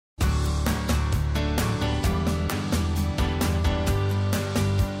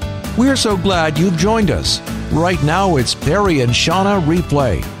We're so glad you've joined us. Right now, it's Perry and Shauna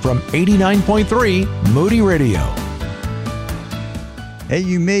Replay from 89.3 Moody Radio. Hey,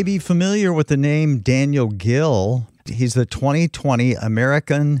 you may be familiar with the name Daniel Gill. He's the 2020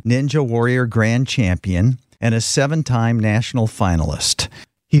 American Ninja Warrior Grand Champion and a 7-time national finalist.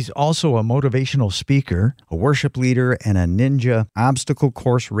 He's also a motivational speaker, a worship leader, and a ninja obstacle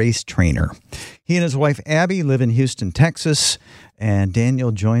course race trainer. He and his wife, Abby, live in Houston, Texas, and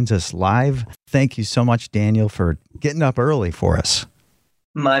Daniel joins us live. Thank you so much, Daniel, for getting up early for us.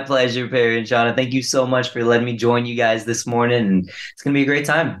 My pleasure, Perry and Shauna. Thank you so much for letting me join you guys this morning, and it's going to be a great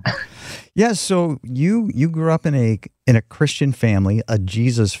time. Yeah, so you grew up in a Christian family, a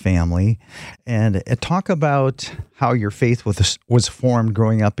Jesus family, and talk about how your faith was formed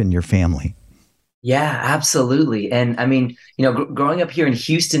growing up in your family. Yeah, absolutely. And I mean, growing up here in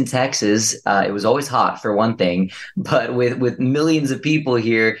Houston, Texas, it was always hot for one thing, but with millions of people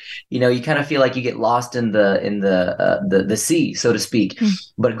here, you kind of feel like you get lost in the sea, so to speak.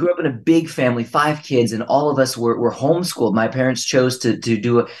 But I grew up in a big family, 5 kids, and all of us were homeschooled. My parents chose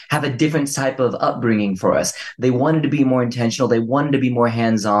to have a different type of upbringing for us. They wanted to be more intentional. They wanted to be more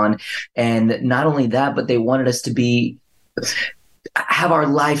hands-on. And not only that, but they wanted us to have our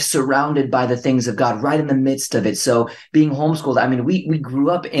life surrounded by the things of God, right in the midst of it. So being homeschooled, I mean, we grew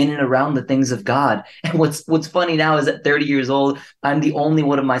up in and around the things of God. And what's funny now is at 30 years old, I'm the only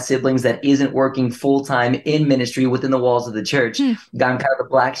one of my siblings that isn't working full-time in ministry within the walls of the church. I'm kind of the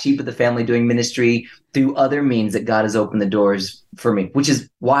black sheep of the family doing ministry through other means that God has opened the doors for me, which is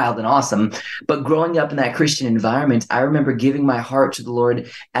wild and awesome. But growing up in that Christian environment, I remember giving my heart to the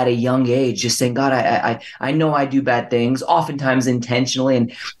Lord at a young age, just saying, God, I know I do bad things, oftentimes intentionally,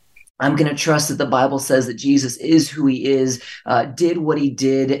 and I'm going to trust that the Bible says that Jesus is who he is, did what he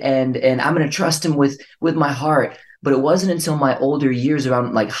did, and I'm going to trust him with my heart. But it wasn't until my older years,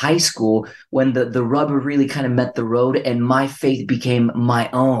 around like high school, when the rubber really kind of met the road and my faith became my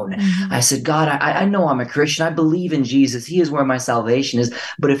own. I said, God, I know I'm a Christian. I believe in Jesus. He is where my salvation is.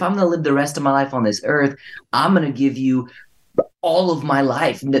 But if I'm going to live the rest of my life on this earth, I'm going to give you all of my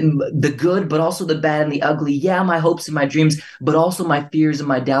life, the good, but also the bad and the ugly. Yeah, my hopes and my dreams, but also my fears and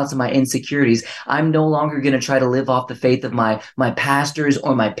my doubts and my insecurities. I'm no longer going to try to live off the faith of my pastors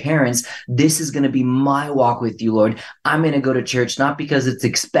or my parents. This is going to be my walk with you, Lord. I'm going to go to church, not because it's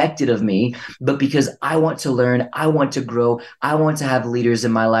expected of me, but because I want to learn. I want to grow. I want to have leaders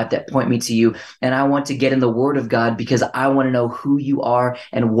in my life that point me to you. And I want to get in the word of God because I want to know who you are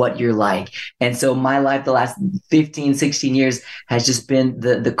and what you're like. And so my life, the last 15, 16 years, has just been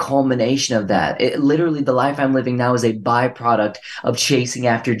the culmination of that. Literally, the life I'm living now is a byproduct of chasing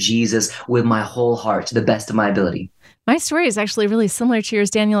after Jesus with my whole heart to the best of my ability. My story is actually really similar to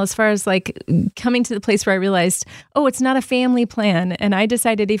yours, Daniel, as far as like coming to the place where I realized, oh, it's not a family plan. And I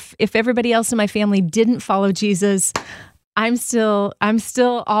decided if everybody else in my family didn't follow Jesus, I'm still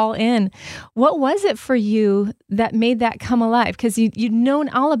all in. What was it for you that made that come alive? Because you'd known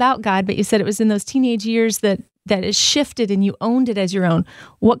all about God, but you said it was in those teenage years that it shifted and you owned it as your own.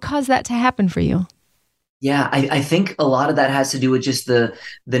 What caused that to happen for you? Yeah, I think a lot of that has to do with just the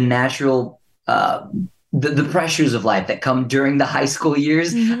natural the pressures of life that come during the high school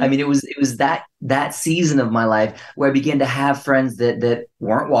years. I mean, it was that season of my life where I began to have friends that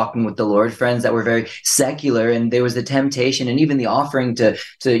weren't walking with the Lord, friends that were very secular, and there was the temptation and even the offering to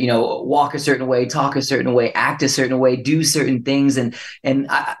walk a certain way, talk a certain way, act a certain way, do certain things, and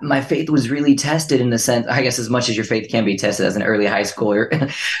my faith was really tested in a sense, I guess, as much as your faith can be tested as an early high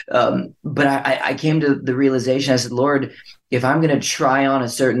schooler. But I came to the realization, I said, Lord, if I'm going to try on a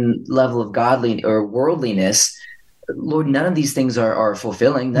certain level of godly or worldliness, Lord, none of these things are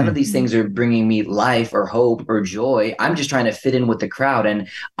fulfilling. None of these things are bringing me life or hope or joy. I'm just trying to fit in with the crowd, and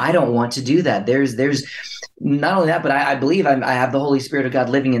I don't want to do that. There's not only that, but I believe I have the Holy Spirit of God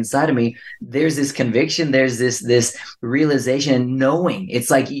living inside of me. There's this conviction. There's this realization and knowing.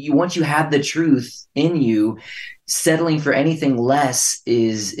 It's like once you have the truth in you, settling for anything less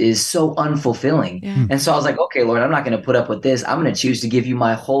is so unfulfilling. Yeah. And so I was like, okay, Lord, I'm not going to put up with this. I'm going to choose to give you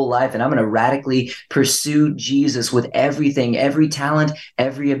my whole life, and I'm going to radically pursue Jesus with everything, every talent,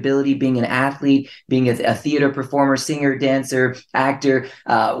 every ability, being an athlete, being a theater performer, singer, dancer, actor,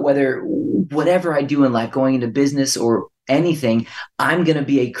 whatever I do in life, going into business or anything, I'm going to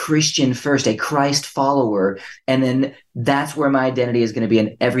be a Christian first, a Christ follower. And then that's where my identity is going to be,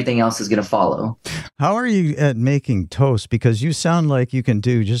 and everything else is going to follow. How are you at making toast? Because you sound like you can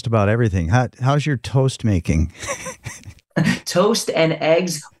do just about everything. How's your toast making? Toast and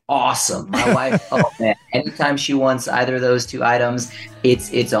eggs, awesome. My wife, oh man, anytime she wants either of those two items,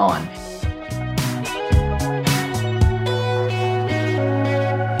 it's on.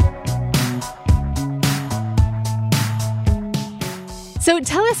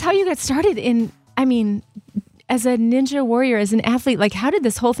 tell us how you got started as a ninja warrior, as an athlete. Like, how did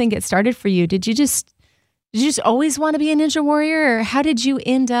this whole thing get started for you? Did you just always want to be a ninja warrior, or how did you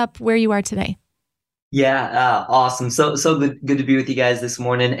end up where you are today? Yeah, awesome. So good to be with you guys this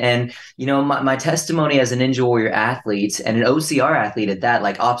morning. And my testimony as a Ninja Warrior athlete and an OCR athlete at that,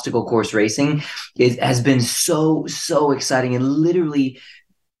 like obstacle course racing, has been so exciting and literally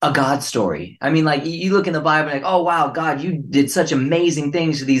a God story. I mean, like, you look in the Bible and like, oh wow, God, you did such amazing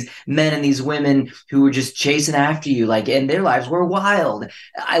things to these men and these women who were just chasing after you, like, and their lives were wild.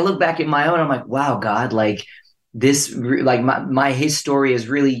 I look back at my own, I'm like, wow, God, like, this, like, his story is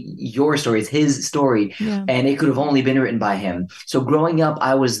really your story. It's his story. Yeah. And it could have only been written by him. So growing up,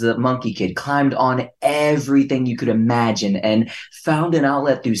 I was the monkey kid, climbed on everything you could imagine and found an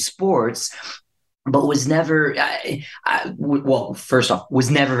outlet through sports, but was never, first off, was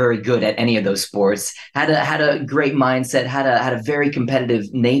never very good at any of those sports. Had a great mindset, had a very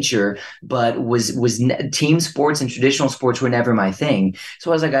competitive nature, but team sports and traditional sports were never my thing.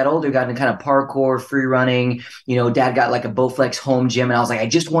 So as I got older, got into kind of parkour, free running. Dad got like a Bowflex home gym, and I was like, I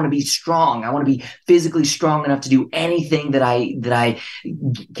just want to be strong. I want to be physically strong enough to do anything that I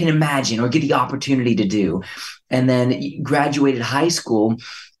can imagine or get the opportunity to do. And then graduated high school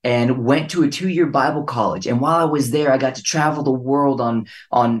and went to a 2-year Bible college. And while I was there, I got to travel the world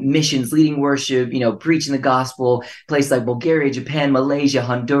on missions, leading worship, preaching the gospel, places like Bulgaria, Japan, Malaysia,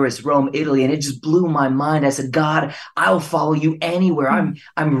 Honduras, Rome, Italy. And it just blew my mind. I said, God, I'll follow you anywhere.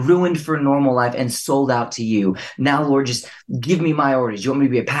 I'm ruined for normal life and sold out to you. Now, Lord, just give me my orders. You want me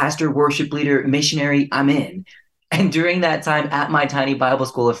to be a pastor, worship leader, missionary? I'm in. And during that time at my tiny Bible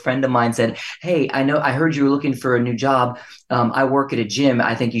school, a friend of mine said, hey, I heard you were looking for a new job. I work at a gym.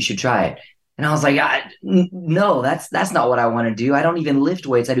 I think you should try it. And I was like, no, that's not what I want to do. I don't even lift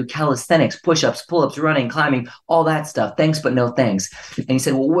weights. I do calisthenics, push-ups, pull-ups, running, climbing, all that stuff. Thanks, but no thanks. And he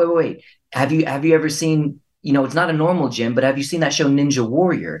said, well, wait. Have you ever seen, it's not a normal gym, but have you seen that show Ninja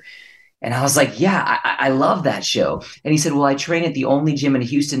Warrior? And I was like, yeah, I love that show. And he said, well, I train at the only gym in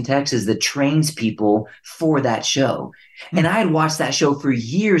Houston, Texas that trains people for that show. And I had watched that show for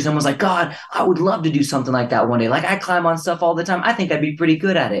years and was like, God, I would love to do something like that one day. Like, I climb on stuff all the time. I think I'd be pretty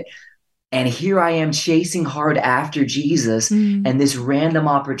good at it. And here I am chasing hard after Jesus, and this random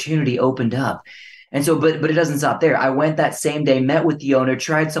opportunity opened up. And so, but it doesn't stop there. I went that same day, met with the owner,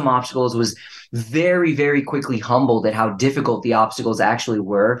 tried some obstacles, was very, very quickly humbled at how difficult the obstacles actually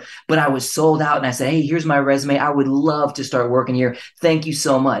were. But I was sold out, and I said, hey, here's my resume. I would love to start working here. Thank you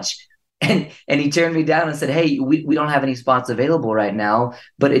so much. And he turned me down and said, hey, we don't have any spots available right now,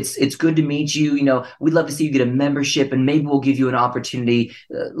 but it's good to meet you. We'd love to see you get a membership, and maybe we'll give you an opportunity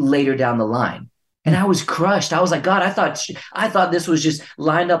later down the line. And I was crushed. I was like, God, I thought this was just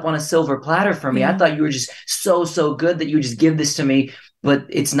lined up on a silver platter for me. Yeah. I thought you were just so good that you would just give this to me, but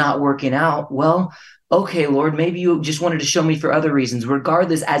it's not working out. Well, okay, Lord, maybe you just wanted to show me for other reasons.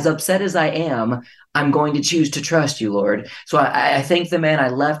 Regardless, as upset as I am, I'm going to choose to trust you, Lord. So I thanked the man. I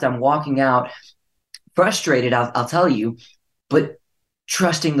left. I'm walking out frustrated, I'll tell you, but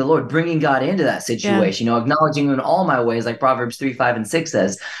trusting the Lord, bringing God into that situation, acknowledging him in all my ways, like Proverbs 3, 5, and 6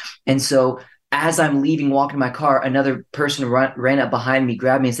 says. And so as I'm leaving, walking my car, another person ran up behind me,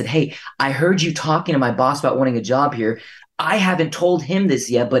 grabbed me and said, hey, I heard you talking to my boss about wanting a job here. I haven't told him this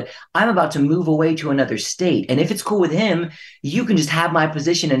yet, but I'm about to move away to another state. And if it's cool with him, you can just have my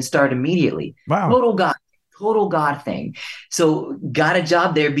position and start immediately. Wow. Total God thing. So got a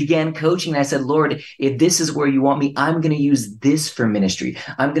job there, began coaching. And I said, Lord, if this is where you want me, I'm going to use this for ministry.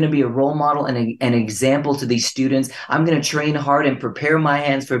 I'm going to be a role model and an example to these students. I'm going to train hard and prepare my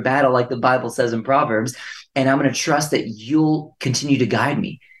hands for battle, like the Bible says in Proverbs. And I'm going to trust that you'll continue to guide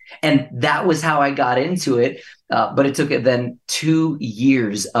me. And that was how I got into it. But it took then 2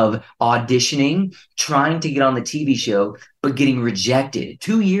 years of auditioning, trying to get on the TV show, but getting rejected.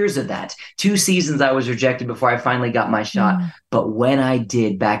 2 years of that. 2 seasons I was rejected before I finally got my shot. But when I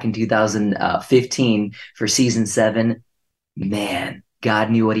did back in 2015 for season 7, man,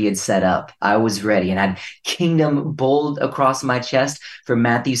 God knew what he had set up. I was ready and had kingdom bold across my chest from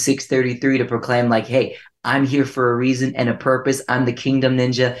Matthew 6:33 to proclaim like, hey, I'm here for a reason and a purpose. I'm the Kingdom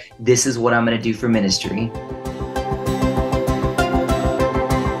Ninja. This is what I'm going to do for ministry.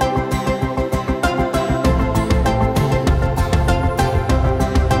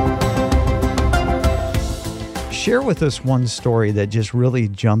 Share with us one story that just really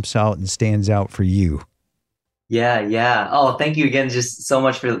jumps out and stands out for you. Yeah, yeah. Oh, thank you again, just so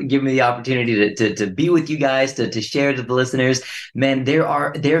much for giving me the opportunity to be with you guys, to share to the listeners. Man, there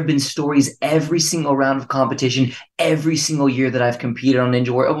have been stories every single round of competition, every single year that I've competed on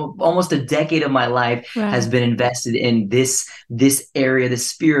Ninja Warrior. Almost a decade of my life has Wow. been invested in this area, this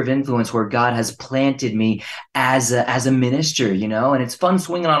sphere of influence where God has planted me as a minister, and it's fun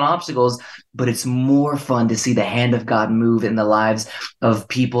swinging on obstacles, but it's more fun to see the hand of God move in the lives of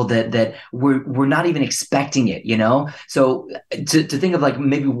people that we're not even expecting it. So to think of like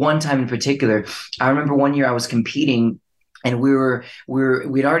maybe one time in particular, I remember one year I was competing, and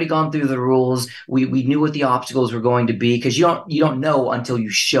we'd already gone through the rules. We knew what the obstacles were going to be, because you don't know until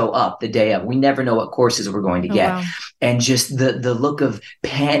you show up the day of. We never know what courses we're going to Oh, get. wow. And just the look of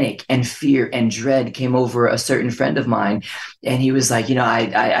panic and fear and dread came over a certain friend of mine, and he was like,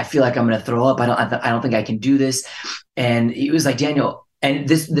 I feel like I'm going to throw up. I don't think I can do this. And he was like, Daniel, and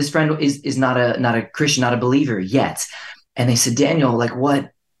this friend is not a Christian, not a believer yet. And they said, Daniel, like,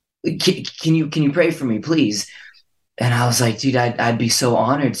 what? Can you pray for me, please? And I was like, dude, I'd be so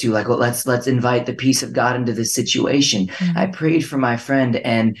honored to. Like, well, let's invite the peace of God into this situation. I prayed for my friend,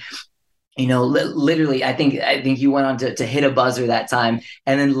 and literally, I think you went on to hit a buzzer that time,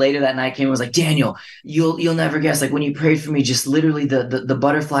 and then later that night came and was like, Daniel, you'll never guess. Like, when you prayed for me, just literally the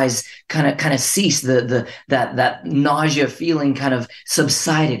butterflies kind of ceased, that nausea feeling kind of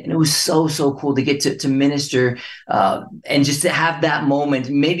subsided, and it was so cool to get to minister, and just to have that moment.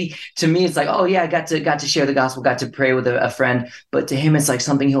 Maybe to me, it's like, oh yeah, I got to share the gospel, got to pray with a friend, but to him, it's like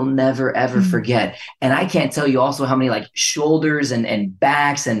something he'll never ever forget. And I can't tell you also how many like shoulders and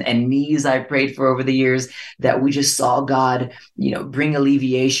backs and knees I prayed for over the years, that we just saw God, bring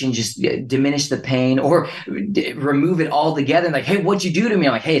alleviation, just diminish the pain, or remove it altogether. And like, hey, what'd you do to me?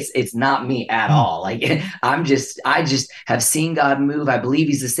 I'm like, hey, it's not me at all. Like, I just have seen God move. I believe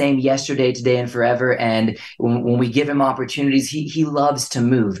He's the same yesterday, today, and forever. And when we give Him opportunities, He loves to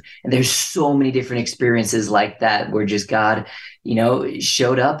move. And there's so many different experiences like that where just God,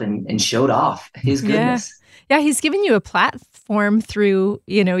 showed up and showed off His goodness. Yeah, He's given you a platform through,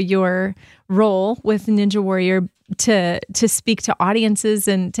 your role with Ninja Warrior to speak to audiences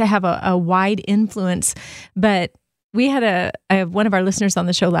and to have a wide influence. But we had one of our listeners on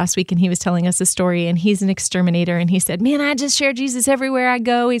the show last week, and he was telling us a story, and he's an exterminator. And he said, man, I just share Jesus everywhere I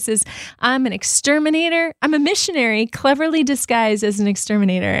go. He says, I'm an exterminator. I'm a missionary, cleverly disguised as an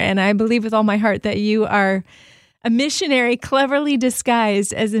exterminator. And I believe with all my heart that you are a missionary cleverly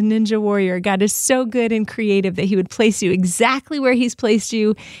disguised as a ninja warrior. God is so good and creative that He would place you exactly where He's placed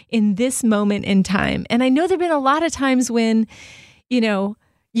you in this moment in time. And I know there have been a lot of times when,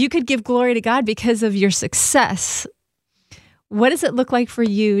 you could give glory to God because of your success. What does it look like for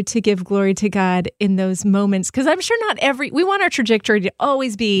you to give glory to God in those moments? Because I'm sure we want our trajectory to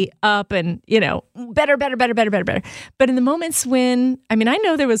always be up and, better. But in the moments when, I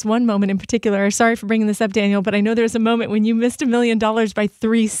know there was one moment in particular, sorry for bringing this up, Daniel, but I know there was a moment when you missed $1 million by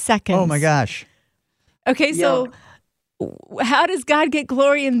 3 seconds. Oh my gosh. Okay, so how does God get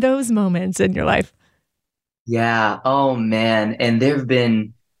glory in those moments in your life? Yeah. Oh man. And there have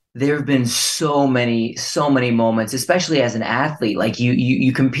been so many moments, especially as an athlete. Like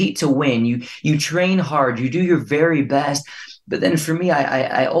you compete to win, you train hard, you do your very best. But then for me,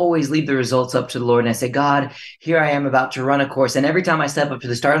 I always leave the results up to the Lord, and I say, God, here I am about to run a course. And every time I step up to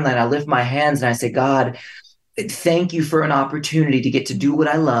the starting line, I lift my hands and I say, God, thank you for an opportunity to get to do what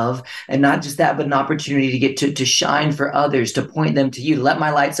I love. And not just that, but an opportunity to get to shine for others, to point them to you, to let my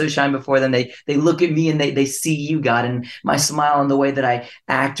light so shine before them. They look at me and they see you, God, and my smile and the way that I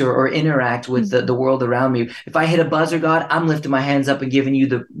act or interact with the world around me. If I hit a buzzer, God, I'm lifting my hands up and giving you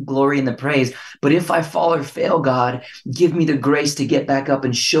the glory and the praise. But if I fall or fail, God, give me the grace to get back up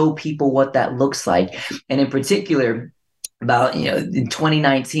and show people what that looks like. And in particular, in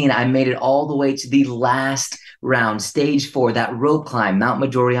 2019, I made it all the way to the last round, stage 4, that rope climb, Mount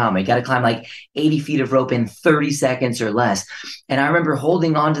Midoriyama. You got to climb like 80 feet of rope in 30 seconds or less. And I remember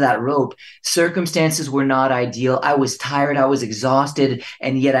holding onto that rope. Circumstances were not ideal. I was tired. I was exhausted.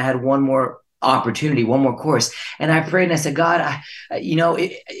 And yet I had one more opportunity, one more course. And I prayed and I said, God, I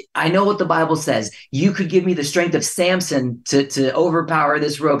know what the Bible says. You could give me the strength of Samson to overpower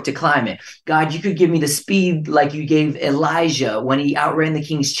this rope, to climb it. God, you could give me the speed like you gave Elijah when he outran the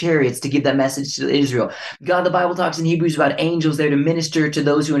king's chariots to give that message to Israel. God, the Bible talks in Hebrews about angels there to minister to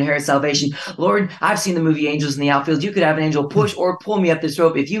those who inherit salvation. Lord, I've seen the movie Angels in the Outfield. You could have an angel push or pull me up this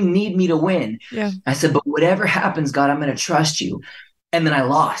rope if you need me to win. Yeah. I said, but whatever happens, God, I'm going to trust you. And then I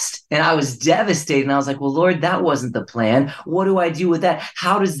lost and I was devastated. And I was like, well, Lord, that wasn't the plan. What do I do with that?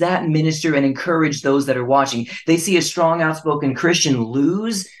 How does that minister and encourage those that are watching? They see a strong, outspoken Christian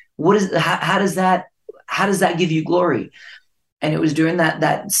lose. How does that how does that give you glory? And it was during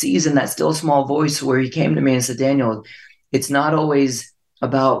that season, that still small voice, where he came to me and said, Daniel, it's not always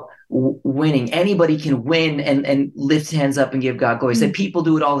about winning. Anybody can win and lift hands up and give God glory. He said, people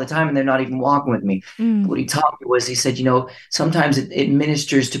do it all the time and they're not even walking with me. What he taught me was, he said, sometimes it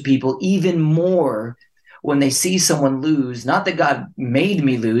ministers to people even more when they see someone lose. Not that God made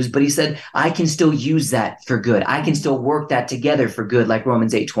me lose, but he said, I can still use that for good. I can still work that together for good, like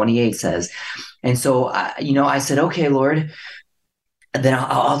Romans 8:28 says. And so, I said, okay, Lord, then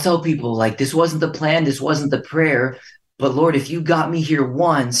I'll tell people, like, this wasn't the plan, this wasn't the prayer, but Lord, if you got me here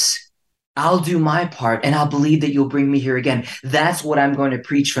once, I'll do my part and I'll believe that you'll bring me here again. That's what I'm going to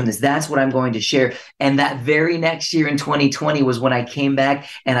preach from this. That's what I'm going to share. And that very next year in 2020 was when I came back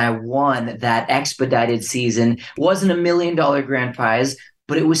and I won that expedited season. It wasn't $1 million grand prize,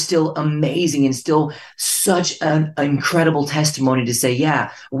 but it was still amazing and still such an incredible testimony to say,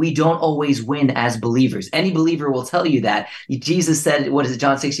 yeah, we don't always win as believers. Any believer will tell you that. Jesus said, what is it,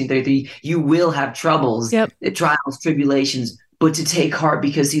 John 16:33, you will have troubles, trials, tribulations, but to take heart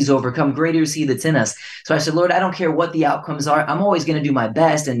because he's overcome. Greater is he that's in us. So I said, Lord, I don't care what the outcomes are. I'm always going to do my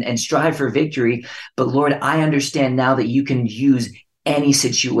best and strive for victory. But Lord, I understand now that you can use any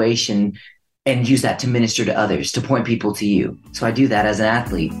situation and use that to minister to others, to point people to you. So I do that as an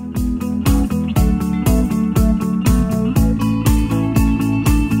athlete.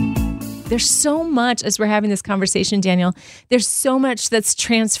 There's so much, as we're having this conversation, Daniel, there's so much that's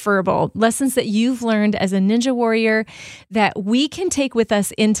transferable. Lessons that you've learned as a ninja warrior that we can take with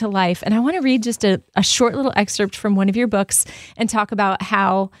us into life. And I want to read just a short little excerpt from one of your books and talk about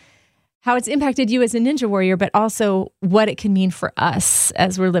how it's impacted you as a ninja warrior, but also what it can mean for us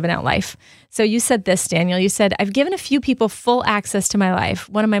as we're living out life. So you said this, Daniel. You said, I've given a few people full access to my life.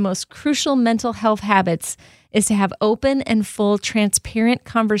 One of my most crucial mental health habits is to have open and full, transparent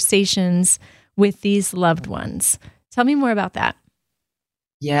conversations with these loved ones. Tell me more about that.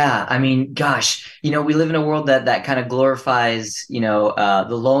 Yeah, I mean, gosh, we live in a world that kind of glorifies, the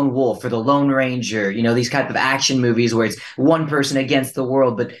lone wolf or the Lone Ranger, these type of action movies where it's one person against the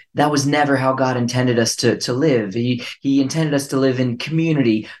world. But that was never how God intended us to live. He intended us to live in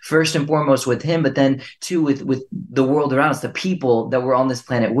community, first and foremost with him, but then too with the world around us, the people that we're on this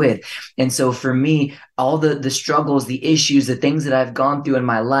planet with. And so for me, all the struggles, the issues, the things that I've gone through in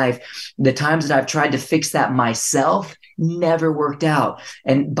my life, the times that I've tried to fix that myself, never worked out.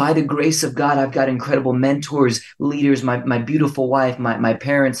 And by the grace of God, I've got incredible mentors, leaders, my beautiful wife, my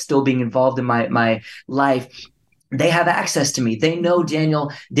parents still being involved in my life. They have access to me. They know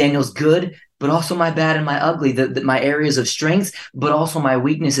Daniel's good, but also my bad and my ugly, my areas of strengths, but also my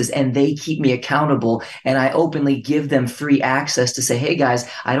weaknesses. And they keep me accountable. And I openly give them free access to say, hey guys,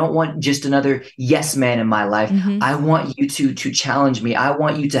 I don't want just another yes man in my life. Mm-hmm. I want you to challenge me. I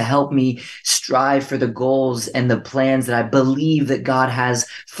want you to help me strive for the goals and the plans that I believe that God has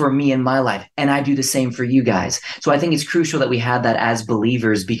for me in my life. And I do the same for you guys. So I think it's crucial that we have that as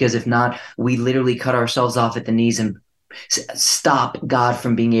believers, because if not, we literally cut ourselves off at the knees and stop God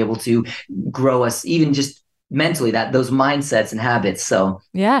from being able to grow us, even just mentally, those mindsets and habits. So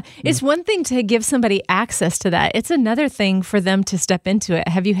yeah, it's one thing to give somebody access to that. It's another thing for them to step into it.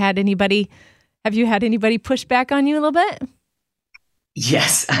 Have you had anybody push back on you a little bit?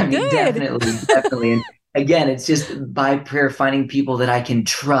 Yes, I mean, definitely. And again, it's just by prayer, finding people that I can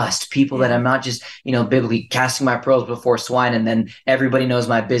trust, people that I'm not just, biblically casting my pearls before swine and then everybody knows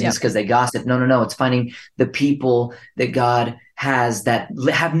my business because they gossip. No. It's finding the people that God has that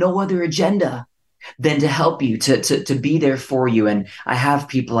have no other agenda than to help you, to be there for you. And I have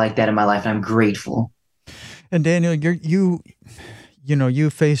people like that in my life, and I'm grateful. And Daniel, you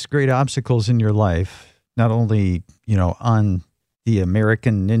faced great obstacles in your life, not only, on the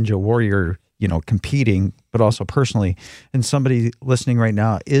American Ninja Warrior competing, but also personally. And somebody listening right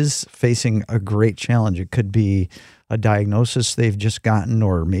now is facing a great challenge. It could be a diagnosis they've just gotten,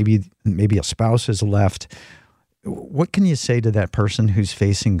 or maybe a spouse has left. What can you say to that person who's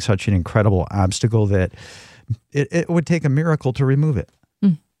facing such an incredible obstacle that it would take a miracle to remove it?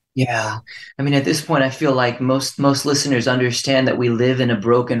 Yeah. I mean, at this point, I feel like most listeners understand that we live in a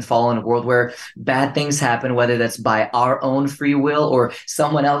broken, fallen world where bad things happen, whether that's by our own free will or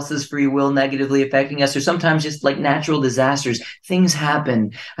someone else's free will negatively affecting us, or sometimes just like natural disasters. Things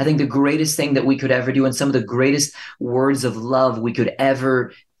happen. I think the greatest thing that we could ever do, and some of the greatest words of love we could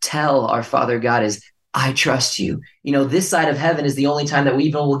ever tell our Father God, is, I trust you. this side of heaven is the only time that we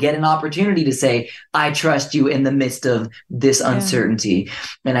even will get an opportunity to say, I trust you in the midst of this uncertainty.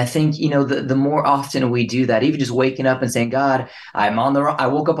 And I think, the more often we do that, even just waking up and saying, God, I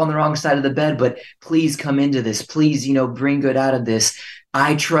woke up on the wrong side of the bed, but please come into this. Please, bring good out of this.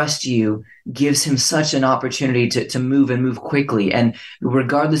 I trust you, gives him such an opportunity to move and move quickly. And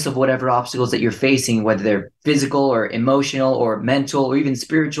regardless of whatever obstacles that you're facing, whether they're physical or emotional or mental or even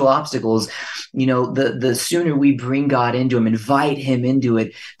spiritual obstacles, the sooner we bring God into him, invite him into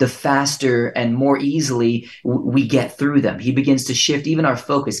it, the faster and more easily we get through them. He begins to shift even our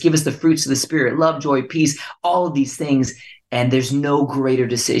focus, give us the fruits of the Spirit, love, joy, peace, all of these things. And there's no greater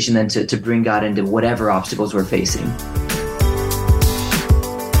decision than to bring God into whatever obstacles we're facing.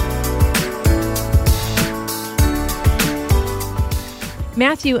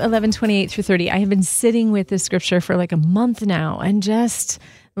 Matthew 11:28-30. I have been sitting with this scripture for like a month now and just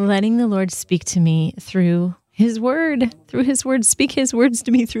letting the Lord speak to me through his word, speak his words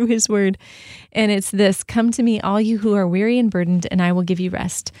to me through his word. And it's this: come to me, all you who are weary and burdened, and I will give you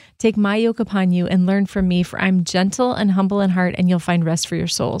rest. Take my yoke upon you and learn from me, for I'm gentle and humble in heart, and you'll find rest for your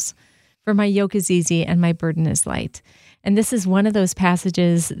souls. For my yoke is easy and my burden is light. And this is one of those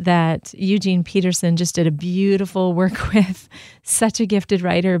passages that Eugene Peterson just did a beautiful work with. Such a gifted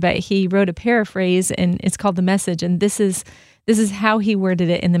writer, but he wrote a paraphrase, and it's called The Message. And this is how he worded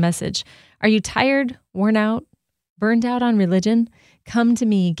it in The Message. Are you tired, worn out, burned out on religion? Come to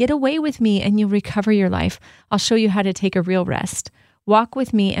me, get away with me, and you'll recover your life. I'll show you how to take a real rest. Walk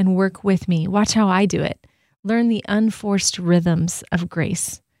with me and work with me. Watch how I do it. Learn the unforced rhythms of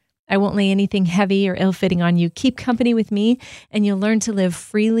grace. I won't lay anything heavy or ill-fitting on you. Keep company with me, and you'll learn to live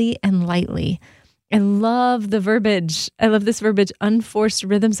freely and lightly. I love the verbiage. I love this verbiage, unforced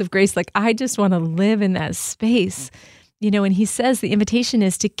rhythms of grace. Like, I just want to live in that space. And he says the invitation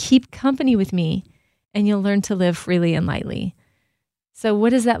is to keep company with me, and you'll learn to live freely and lightly. So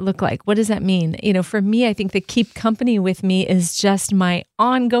what does that look like? What does that mean? For me, I think the keep company with me is just my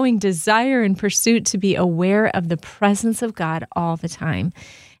ongoing desire and pursuit to be aware of the presence of God all the time.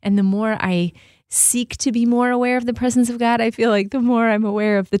 And the more I seek to be more aware of the presence of God, I feel like the more I'm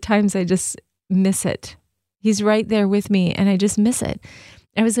aware of the times I just miss it. He's right there with me, and I just miss it.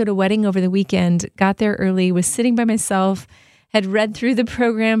 I was at a wedding over the weekend, got there early, was sitting by myself, had read through the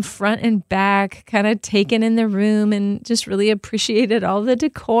program front and back, kind of taken in the room, and just really appreciated all the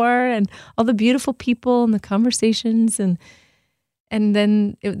decor and all the beautiful people and the conversations. And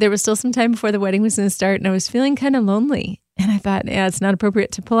then there was still some time before the wedding was going to start, and I was feeling kind of lonely. And I thought, it's not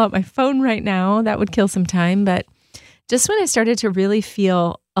appropriate to pull out my phone right now. That would kill some time. But just when I started to really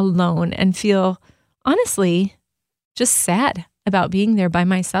feel alone and feel, honestly, just sad about being there by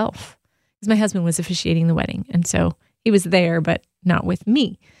myself, because my husband was officiating the wedding. And so he was there, but not with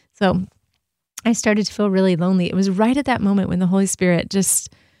me. So I started to feel really lonely. It was right at that moment when the Holy Spirit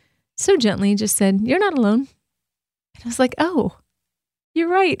just so gently just said, you're not alone. And I was like, oh, you're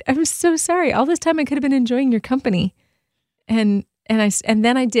right. I'm so sorry. All this time I could have been enjoying your company. And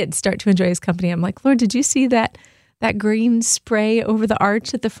then I did start to enjoy his company. I'm like, Lord, did you see that green spray over the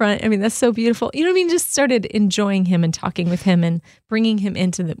arch at the front? I mean, that's so beautiful. Just started enjoying him and talking with him and bringing him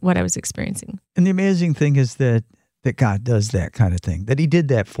into what I was experiencing. And the amazing thing is that God does that kind of thing, that he did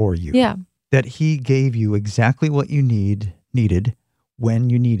that for you. Yeah. That he gave you exactly what you needed when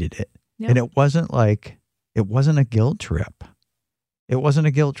you needed it. Yep. And it wasn't a guilt trip. It wasn't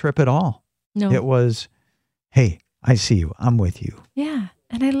a guilt trip at all. No. It was, hey, I see you. I'm with you. Yeah.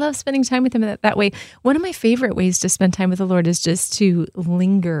 And I love spending time with him that way. One of my favorite ways to spend time with the Lord is just to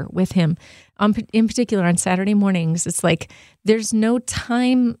linger with him. In particular, on Saturday mornings, it's like there's no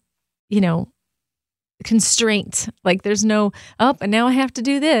time, constraint. Like there's no, and now I have to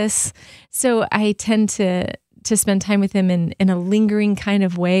do this. So I tend to spend time with him in a lingering kind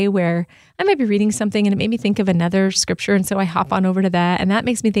of way where I might be reading something and it made me think of another scripture. And so I hop on over to that, and that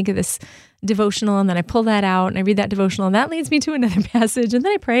makes me think of this devotional, and then I pull that out and I read that devotional, and that leads me to another passage, and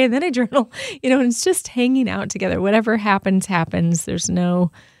then I pray, and then I journal, and it's just hanging out together. Whatever happens. There's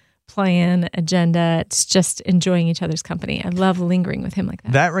no plan, agenda. It's just enjoying each other's company. I love lingering with him like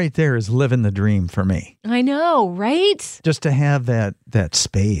that. That right there is living the dream for me. I know, right? Just to have that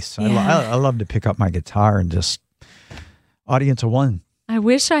space. Yeah. I love to pick up my guitar and just audience of one. I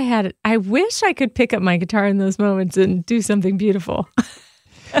wish I could pick up my guitar in those moments and do something beautiful.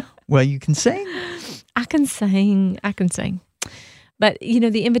 Well, you can sing. I can sing. But,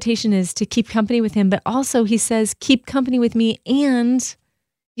 the invitation is to keep company with him. But also he says, keep company with me and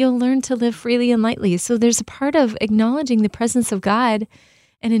you'll learn to live freely and lightly. So there's a part of acknowledging the presence of God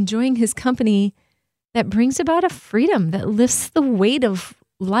and enjoying his company that brings about a freedom that lifts the weight of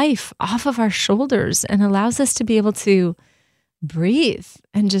life off of our shoulders and allows us to be able to breathe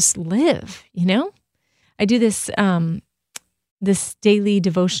and just live, I do this this daily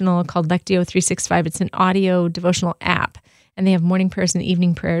devotional called Lectio 365. It's an audio devotional app, and they have morning prayers and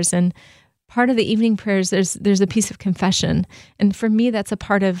evening prayers. And part of the evening prayers, there's a piece of confession. And for me, that's a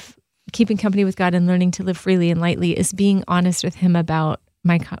part of keeping company with God and learning to live freely and lightly, is being honest with Him about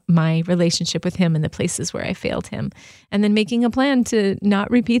my relationship with Him and the places where I failed Him. And then making a plan to not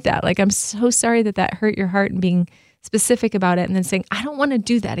repeat that. Like, I'm so sorry that hurt your heart, and being specific about it, and then saying, I don't want to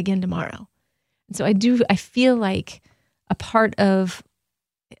do that again tomorrow. And so I feel like a part of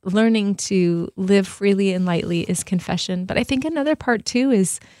learning to live freely and lightly is confession. But I think another part too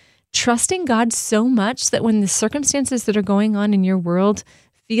is trusting God so much that when the circumstances that are going on in your world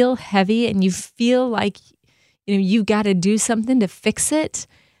feel heavy and you feel like you got to do something to fix it,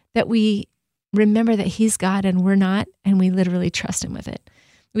 that we remember that He's God and we're not, and we literally trust Him with it.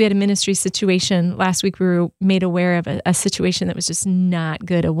 We had a ministry situation last week. We were made aware of a situation that was just not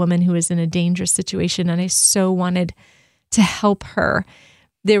good, a woman who was in a dangerous situation, and I so wanted to help her.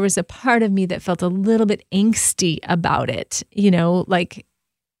 There was a part of me that felt a little bit angsty about it, like,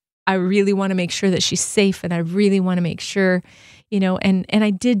 I really want to make sure that she's safe, and I really want to make sure, and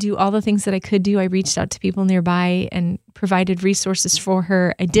I did do all the things that I could do. I reached out to people nearby and provided resources for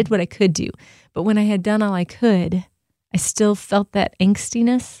her. I did what I could do. But when I had done all I could, I still felt that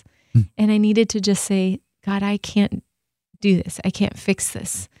angstiness, and I needed to just say, God, I can't do this. I can't fix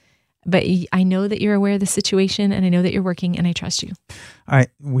this. But I know that you're aware of the situation, and I know that you're working, and I trust you. All right,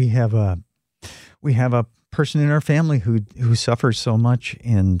 we have a person in our family who suffers so much,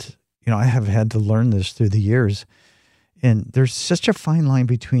 and I have had to learn this through the years. And there's such a fine line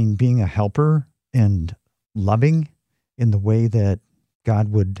between being a helper and loving in the way that God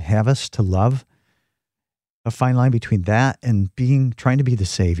would have us to love. A fine line between that and trying to be the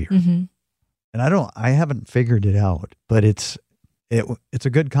Savior. Mm-hmm. And I haven't figured it out, but it's a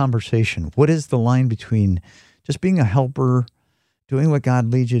good conversation. What is the line between just being a helper, doing what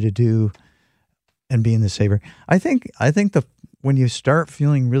God leads you to do, and being the Savior? I think when you start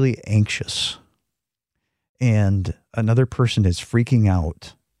feeling really anxious and another person is freaking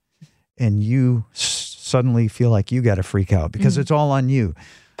out, and you suddenly feel like you got to freak out because it's all on you,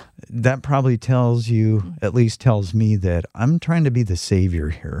 that probably tells you, at least tells me, that I'm trying to be the Savior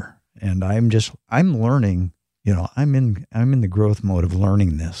here, and I'm learning. I'm in the growth mode of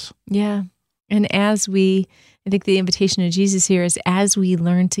learning this. Yeah. And I think the invitation of Jesus here is, as we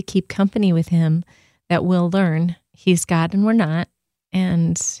learn to keep company with Him, that we'll learn He's God and we're not,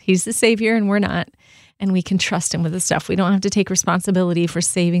 and He's the Savior and we're not, and we can trust Him with the stuff. We don't have to take responsibility for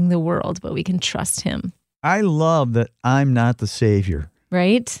saving the world, but we can trust Him. I love that I'm not the Savior.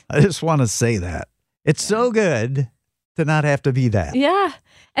 Right? I just want to say that. It's so good to not have to be that. Yeah.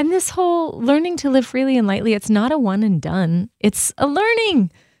 And this whole learning to live freely and lightly, it's not a one and done. It's a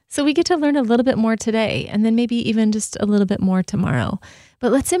learning. So we get to learn a little bit more today, and then maybe even just a little bit more tomorrow.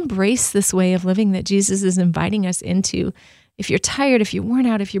 But let's embrace this way of living that Jesus is inviting us into. If you're tired, if you're worn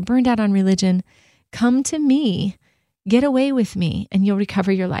out, if you're burned out on religion, come to me, get away with me, and you'll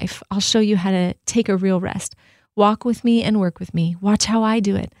recover your life. I'll show you how to take a real rest. Walk with me and work with me. Watch how I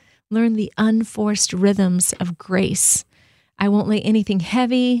do it. Learn the unforced rhythms of grace. I won't lay anything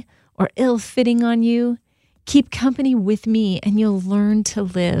heavy or ill-fitting on you. Keep company with me, and you'll learn to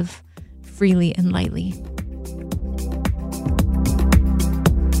live freely and lightly.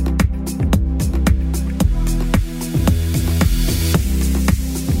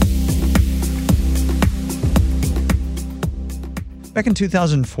 Back in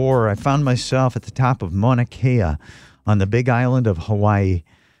 2004, I found myself at the top of Mauna Kea on the big island of Hawaii,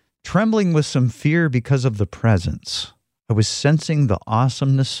 trembling with some fear because of the presence. I was sensing the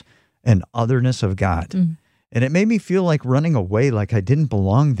awesomeness and otherness of God. And it made me feel like running away, like I didn't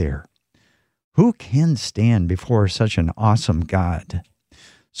belong there. Who can stand before such an awesome God?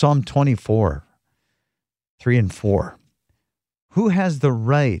 Psalm 24, 3 and 4. Who has the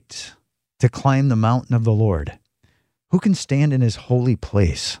right to climb the mountain of the Lord? Who can stand in His holy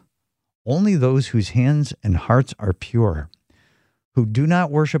place? Only those whose hands and hearts are pure, who do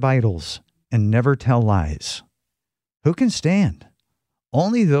not worship idols and never tell lies. Who can stand?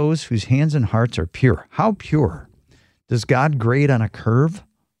 Only those whose hands and hearts are pure. How pure? Does God grade on a curve?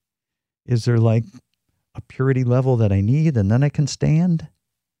 Is there like a purity level that I need and then I can stand?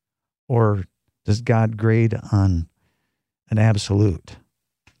 Or does God grade on an absolute?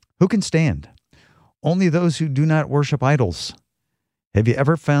 Who can stand? Only those who do not worship idols. Have you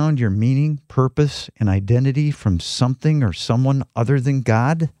ever found your meaning, purpose, and identity from something or someone other than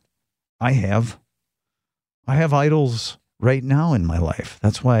God? I have. I have idols right now in my life.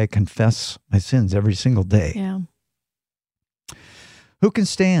 That's why I confess my sins every single day. Yeah. Who can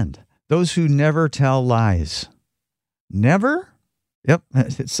stand? Those who never tell lies. Never? Yep,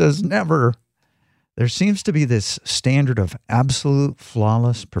 it says never. There seems to be this standard of absolute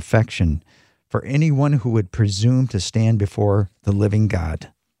flawless perfection for anyone who would presume to stand before the living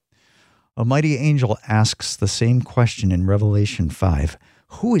God. A mighty angel asks the same question in Revelation 5.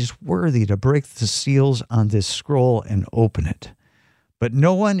 Who is worthy to break the seals on this scroll and open it? But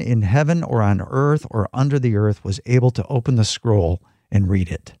no one in heaven or on earth or under the earth was able to open the scroll and read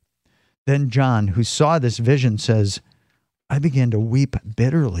it. Then John, who saw this vision, says, I began to weep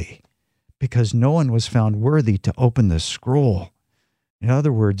bitterly because no one was found worthy to open the scroll. In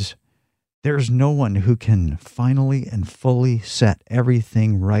other words, there's no one who can finally and fully set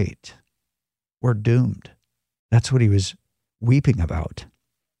everything right. We're doomed. That's what he was weeping about.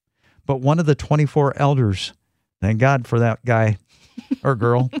 But one of the 24 elders, thank God for that guy or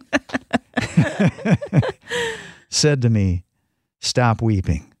girl, said to me, stop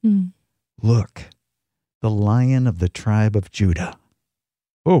weeping. Look, the Lion of the tribe of Judah.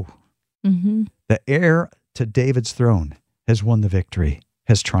 Oh, the heir to David's throne has won the victory,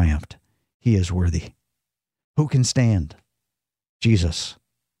 has triumphed. He is worthy. Who can stand? Jesus.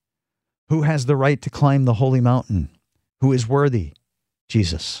 Who has the right to climb the holy mountain? Who is worthy?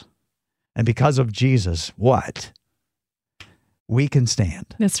 Jesus. And because of Jesus, what? We can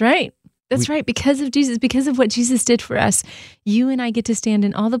stand. That's right. That's right. Because of Jesus, because of what Jesus did for us, you and I get to stand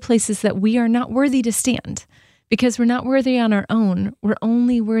in all the places that we are not worthy to stand. Because we're not worthy on our own. We're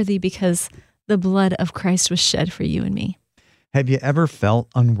only worthy because the blood of Christ was shed for you and me. Have you ever felt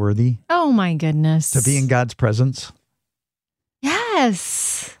unworthy? Oh my goodness. To be in God's presence?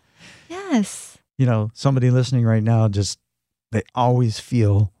 Yes. Yes. You know, somebody listening right now, they always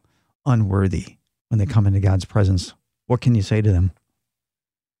feel unworthy when they come into God's presence. What can you say to them?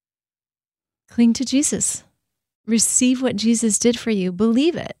 Cling to Jesus. Receive what Jesus did for you.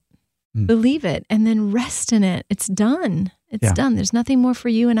 Believe it. Believe it. And then rest in it. It's done. It's done. There's nothing more for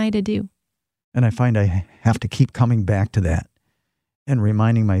you and I to do. And I find I have to keep coming back to that and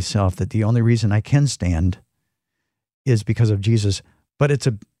reminding myself that the only reason I can stand is because of Jesus. But it's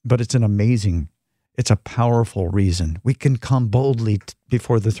a powerful reason. We can come boldly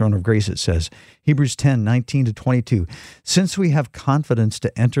before the throne of grace, it says. Hebrews 10:19-22. Since we have confidence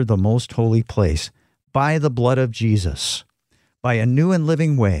to enter the most holy place by the blood of Jesus, by a new and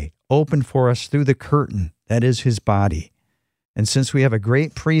living way opened for us through the curtain, that is his body. And since we have a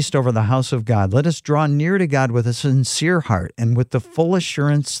great priest over the house of God, let us draw near to God with a sincere heart and with the full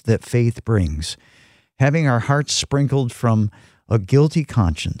assurance that faith brings, having our hearts sprinkled from a guilty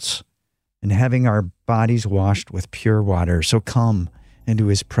conscience and having our bodies washed with pure water. So come into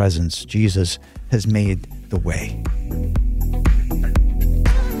his presence. Jesus has made the way.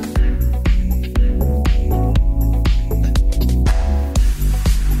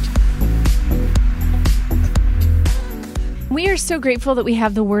 We are so grateful that we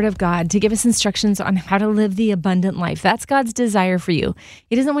have the Word of God to give us instructions on how to live the abundant life. That's God's desire for you.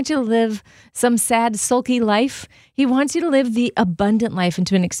 He doesn't want you to live some sad, sulky life. He wants you to live the abundant life and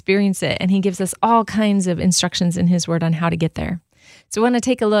to experience it. And he gives us all kinds of instructions in his Word on how to get there. So I want to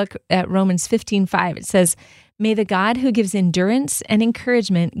take a look at Romans 15:5. It says, may the God who gives endurance and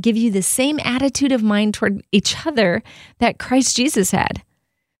encouragement give you the same attitude of mind toward each other that Christ Jesus had,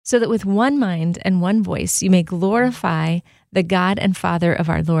 so that with one mind and one voice you may glorify the God and Father of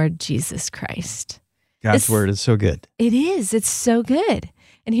our Lord Jesus Christ. God's word is so good. It is. It's so good.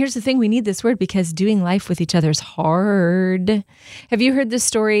 And here's the thing. We need this word because doing life with each other is hard. Have you heard this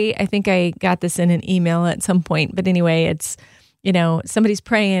story? I think I got this in an email at some point. But anyway, it's, somebody's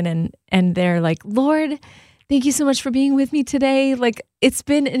praying and they're like, Lord, thank you so much for being with me today. Like, it's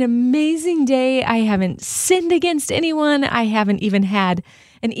been an amazing day. I haven't sinned against anyone. I haven't even had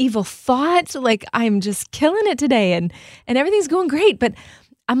an evil thought. Like, I'm just killing it today and everything's going great, but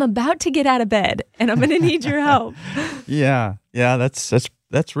I'm about to get out of bed and I'm going to need your help. Yeah,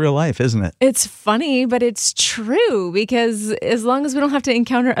 that's real life, isn't it? It's funny, but it's true because as long as we don't have to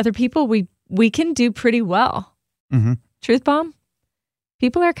encounter other people, we can do pretty well. Mm-hmm. Truth bomb?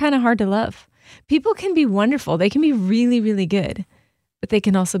 People are kind of hard to love. People can be wonderful. They can be really, really good, but they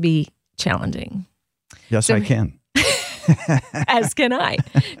can also be challenging. Yes, I can. As can I.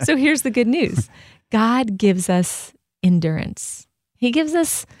 So here's the good news. God gives us endurance. He gives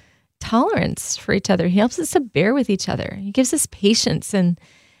us tolerance for each other. He helps us to bear with each other. He gives us patience and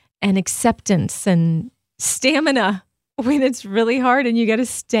acceptance and stamina when it's really hard and you got to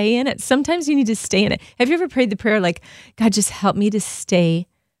stay in it. Sometimes you need to stay in it. Have you ever prayed the prayer like, God, just help me to stay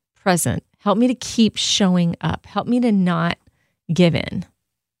present. Help me to keep showing up. Help me to not give in.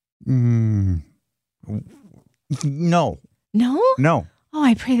 No. No? No. Oh,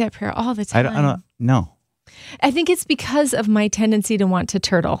 I pray that prayer all the time. I don't. No. I think it's because of my tendency to want to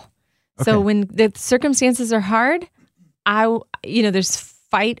turtle. So Okay. when the circumstances are hard, there's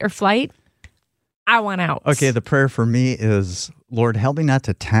fight or flight. I want out. Okay. The prayer for me is, Lord, help me not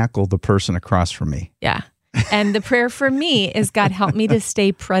to tackle the person across from me. Yeah. And the prayer for me is, God, help me to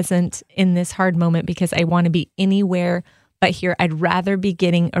stay present in this hard moment because I want to be anywhere but here. I'd rather be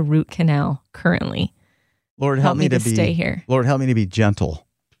getting a root canal currently. Lord, Help me to stay here. Lord, help me to be gentle.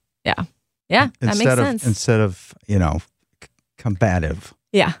 Yeah. Yeah. That makes sense. Instead of, combative.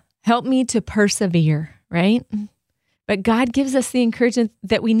 Yeah. Help me to persevere, right? But God gives us the encouragement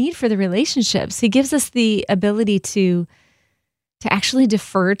that we need for the relationships. He gives us the ability to actually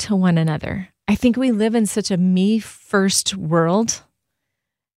defer to one another. I think we live in such a me-first world.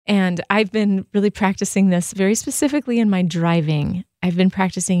 And I've been really practicing this very specifically in my driving. I've been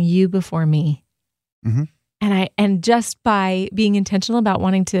practicing you before me. Mm-hmm. And just by being intentional about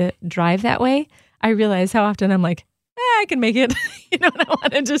wanting to drive that way, I realize how often I'm like, I can make it. And I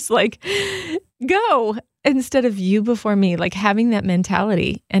want to just go instead of you before me, having that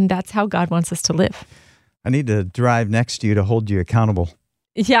mentality. And that's how God wants us to live. I need to drive next to you to hold you accountable.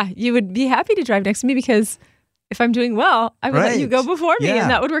 Yeah, you would be happy to drive next to me because if I'm doing well, I would let you go before me, and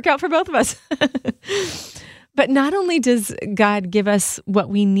that would work out for both of us. But not only does God give us what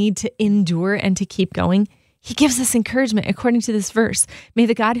we need to endure and to keep going, He gives us encouragement according to this verse. May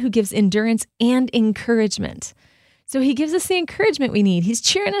the God who gives endurance and encouragement. So He gives us the encouragement we need. He's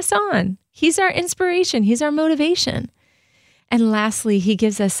cheering us on. He's our inspiration. He's our motivation. And lastly, He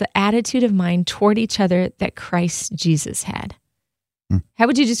gives us the attitude of mind toward each other that Christ Jesus had. How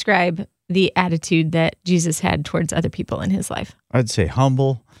would you describe the attitude that Jesus had towards other people in His life? I'd say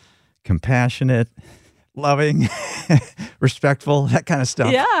humble, compassionate, loving, respectful, that kind of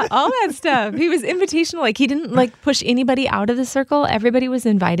stuff. Yeah, all that stuff. He was invitational. He didn't push anybody out of the circle. Everybody was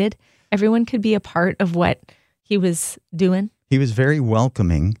invited. Everyone could be a part of what He was doing. He was very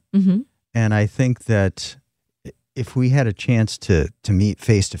welcoming. Mm-hmm. And I think that if we had a chance to meet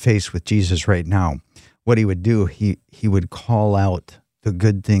face to face with Jesus right now, what He would do, he would call out the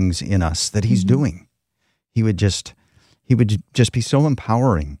good things in us that He's doing. He would just be so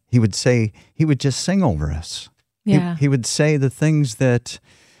empowering. He would just sing over us. Yeah. He would say the things that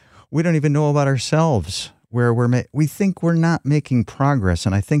we don't even know about ourselves, where we think we're not making progress.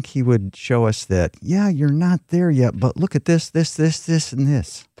 And I think He would show us that, yeah, you're not there yet, but look at this, and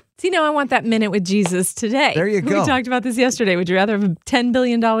this. So, I want that minute with Jesus today. There you go. We talked about this yesterday. Would you rather have $10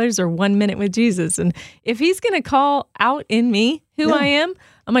 billion or 1 minute with Jesus? And if He's going to call out in me who I am,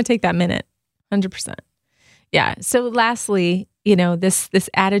 I'm going to take that minute, 100%. Yeah. So lastly, this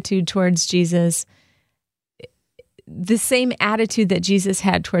attitude towards Jesus, the same attitude that Jesus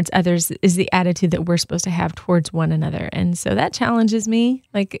had towards others is the attitude that we're supposed to have towards one another. And so that challenges me.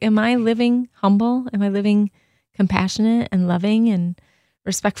 Am I living humble? Am I living compassionate and loving and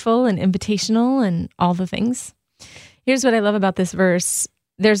respectful and invitational and all the things? Here's what I love about this verse.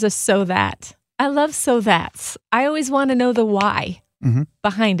 There's a so that. I love so that's. I always want to know the why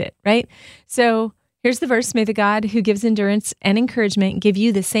behind it, right? So here's the verse. May the God who gives endurance and encouragement give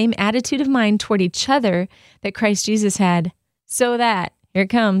you the same attitude of mind toward each other that Christ Jesus had, so that, here it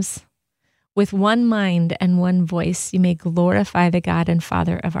comes, with one mind and one voice, you may glorify the God and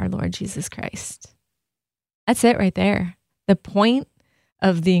Father of our Lord Jesus Christ. That's it right there. The point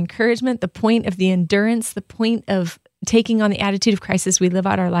of the encouragement, the point of the endurance, the point of taking on the attitude of Christ as we live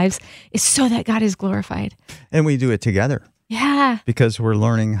out our lives is so that God is glorified. And we do it together. Yeah. Because we're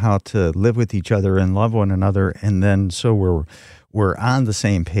learning how to live with each other and love one another. And then so we're on the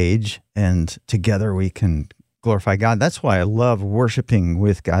same page, and together we can glorify God. That's why I love worshiping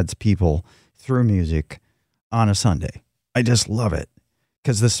with God's people through music on a Sunday. I just love it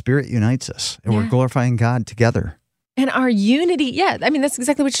because the Spirit unites us and we're glorifying God together. And our unity, that's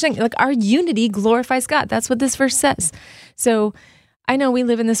exactly what you're saying. Our unity glorifies God. That's what this verse says. So I know we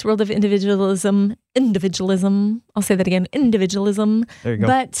live in this world of individualism. I'll say that again, individualism. There you go.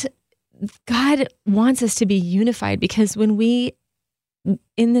 But God wants us to be unified, because when we,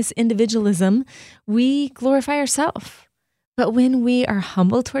 in this individualism, we glorify ourselves. But when we are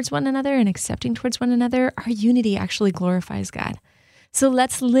humble towards one another and accepting towards one another, our unity actually glorifies God. So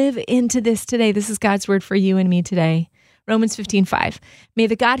let's live into this today. This is God's word for you and me today. Romans 15:5. May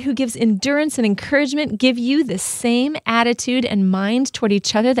the God who gives endurance and encouragement give you the same attitude and mind toward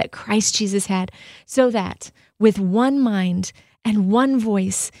each other that Christ Jesus had, so that with one mind and one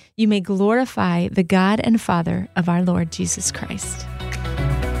voice you may glorify the God and Father of our Lord Jesus Christ.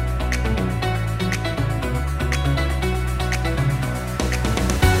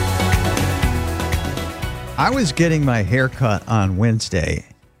 I was getting my hair cut on Wednesday,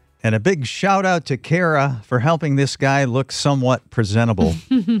 and a big shout out to Kara for helping this guy look somewhat presentable.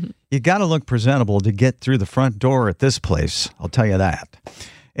 You got to look presentable to get through the front door at this place, I'll tell you that.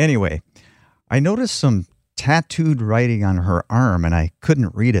 Anyway, I noticed some tattooed writing on her arm, and I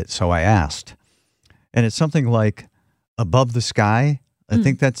couldn't read it, so I asked. And it's something like, above the sky. I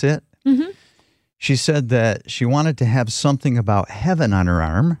think that's it. Mm-hmm. She said that she wanted to have something about heaven on her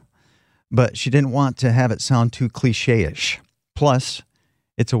arm, but she didn't want to have it sound too cliche-ish. Plus,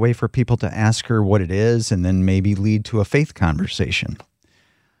 it's a way for people to ask her what it is and then maybe lead to a faith conversation.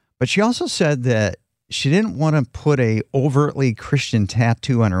 But she also said that she didn't want to put a overtly Christian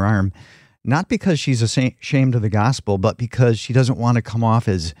tattoo on her arm, not because she's ashamed of the gospel, but because she doesn't want to come off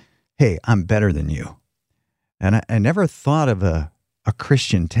as, hey, I'm better than you. And I never thought of a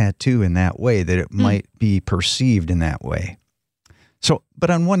Christian tattoo in that way, that it might be perceived in that way. So, but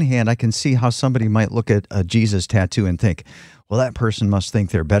on one hand, I can see how somebody might look at a Jesus tattoo and think, well, that person must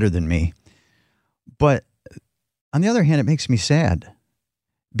think they're better than me. But on the other hand, it makes me sad,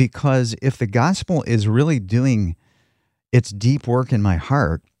 because if the gospel is really doing its deep work in my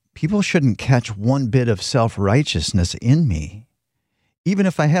heart, people shouldn't catch one bit of self-righteousness in me. Even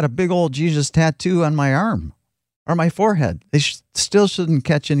if I had a big old Jesus tattoo on my arm or my forehead, they still shouldn't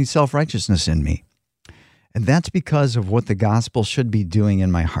catch any self-righteousness in me. And that's because of what the gospel should be doing in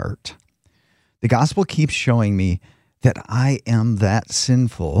my heart. The gospel keeps showing me that I am that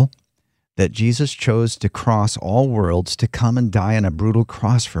sinful, that Jesus chose to cross all worlds to come and die on a brutal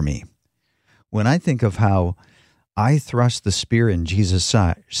cross for me. When I think of how I thrust the spear in Jesus'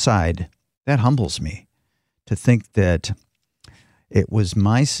 side, that humbles me. To think that it was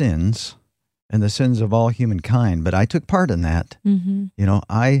my sins and the sins of all humankind, but I took part in that. Mm-hmm. You know,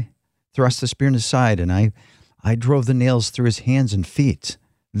 I thrust the spear in his side, and I drove the nails through his hands and feet.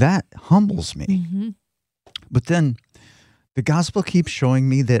 That humbles me. Mm-hmm. But then the gospel keeps showing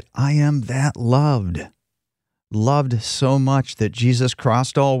me that I am that loved so much that Jesus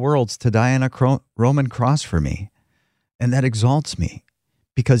crossed all worlds to die on a Roman cross for me. And that exalts me,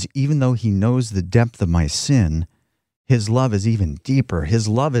 because even though he knows the depth of my sin, his love is even deeper. His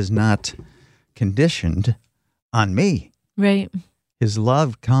love is not conditioned on me. Right. His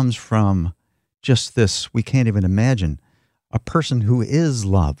love comes from just this, we can't even imagine. A person who is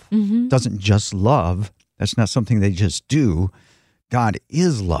love doesn't just love. That's not something they just do. God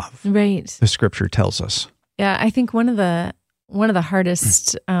is love. Right. The scripture tells us. Yeah, I think one of the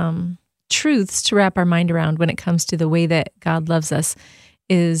hardest truths to wrap our mind around when it comes to the way that God loves us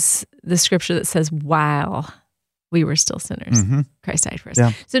is the scripture that says, while we were still sinners, Christ died for us.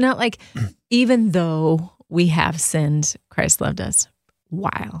 Yeah. So not like, even though we have sinned, Christ loved us.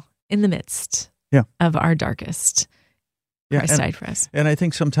 While in the midst of our darkest, Christ died for us. And I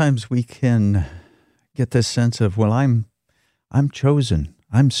think sometimes we can get this sense of, well, I'm chosen.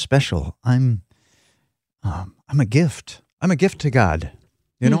 I'm special. I'm a gift. I'm a gift to God.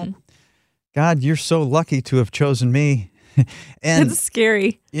 You know, God, you're so lucky to have chosen me. And it's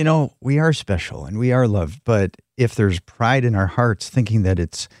scary. You know, we are special and we are loved. But if there's pride in our hearts, thinking that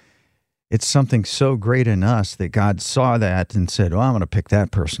it's something so great in us that God saw that and said, well, I'm going to pick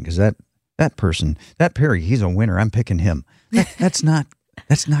that person because that person, that Perry, he's a winner. I'm picking him. That's not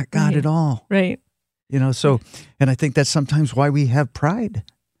God at all. Right. You know, so, and I think that's sometimes why we have pride,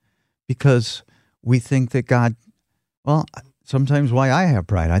 because we think that God, well, sometimes why I have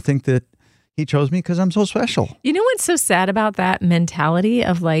pride. I think that he chose me because I'm so special. You know what's so sad about that mentality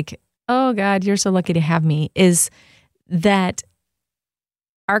of like, oh God, you're so lucky to have me, is that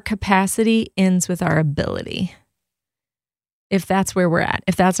our capacity ends with our ability. If that's where we're at,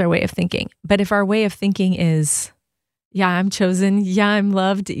 if that's our way of thinking. But if our way of thinking is, yeah, I'm chosen, yeah, I'm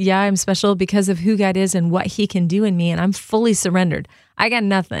loved, yeah, I'm special because of who God is and what he can do in me, and I'm fully surrendered. I got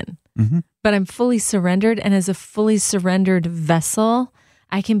nothing, but I'm fully surrendered, and as a fully surrendered vessel,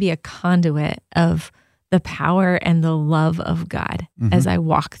 I can be a conduit of the power and the love of God as I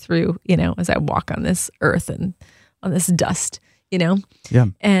walk through, you know, as I walk on this earth and on this dust, you know? Yeah.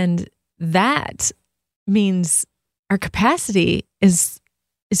 And that means our capacity is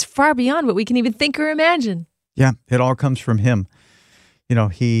far beyond what we can even think or imagine. Yeah, it all comes from him. You know,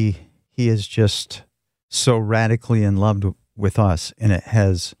 he is just so radically in love with us, and it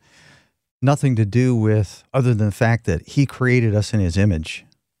has nothing to do with other than the fact that he created us in his image.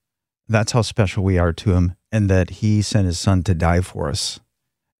 That's how special we are to him, and that he sent his son to die for us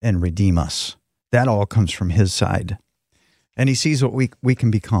and redeem us. That all comes from his side. And he sees what we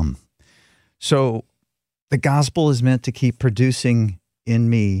can become. So the gospel is meant to keep producing in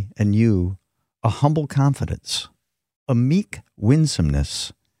me and you a humble confidence, a meek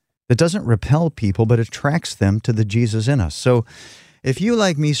winsomeness that doesn't repel people, but attracts them to the Jesus in us. So if you,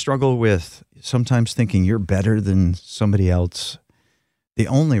 like me, struggle with sometimes thinking you're better than somebody else, the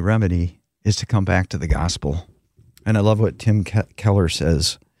only remedy is to come back to the gospel. And I love what Tim Keller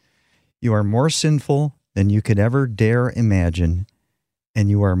says. You are more sinful than you could ever dare imagine, and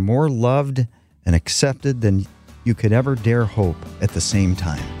you are more loved and accepted than you could ever dare hope at the same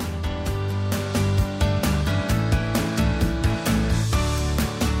time.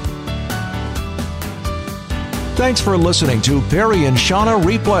 Thanks for listening to Perry and Shauna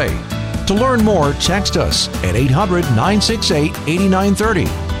Replay. To learn more, text us at 800-968-8930.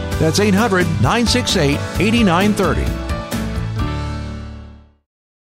 That's 800-968-8930.